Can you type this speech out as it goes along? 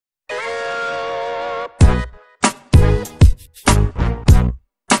Hey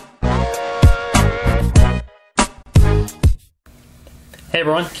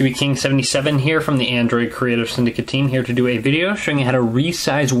everyone, QBKing77 here from the Android Creator Syndicate team, here to do a video showing you how to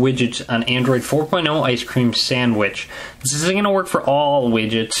resize widgets on Android 4.0 Ice Cream Sandwich. This isn't going to work for all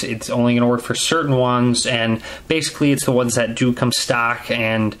widgets, it's only going to work for certain ones, and basically it's the ones that do come stock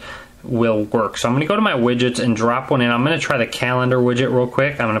and will work. So I'm going to go to my widgets and drop one in. I'm going to try the calendar widget real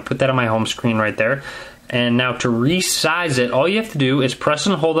quick. I'm going to put that on my home screen right there. And now to resize it, all you have to do is press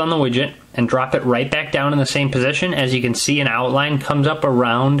and hold on the widget and drop it right back down in the same position. As you can see, an outline comes up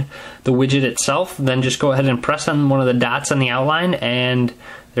around the widget itself. Then just go ahead and press on one of the dots on the outline, and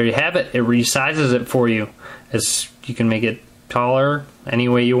there you have it. It resizes it for you. As you can make it taller any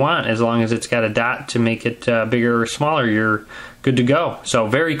way you want, as long as it's got a dot to make it bigger or smaller, you're good to go. So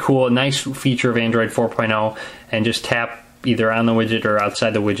very cool, nice feature of Android 4.0, and just tap either on the widget or outside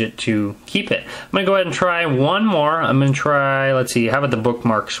the widget to keep it. I'm going to go ahead and try one more. I'm going to try, let's see, how about the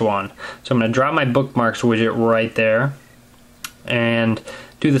bookmarks one? So I'm going to drop my bookmarks widget right there and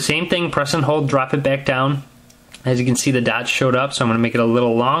do the same thing, press and hold, drop it back down. As you can see, the dots showed up, so I'm going to make it a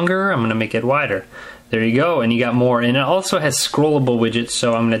little longer. I'm going to make it wider. There you go, and you got more. And it also has scrollable widgets,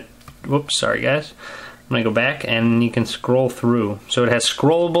 so I'm going to, whoops, sorry guys. I'm going to go back and you can scroll through. So it has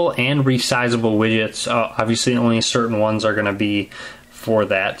scrollable and resizable widgets. Obviously only certain ones are going to be for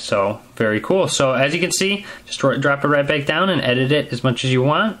that. So very cool. So as you can see, just drop it right back down and edit it as much as you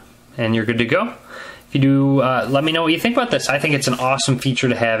want and you're good to go. If you do, let me know what you think about this. I think it's an awesome feature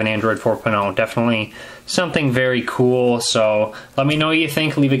to have in Android 4.0. Definitely something very cool. So let me know what you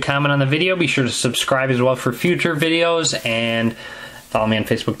think. Leave a comment on the video. Be sure to subscribe as well for future videos, and follow me on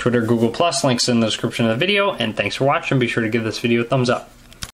Facebook, Twitter, Google+, links in the description of the video, and thanks for watching. Be sure to give this video a thumbs up.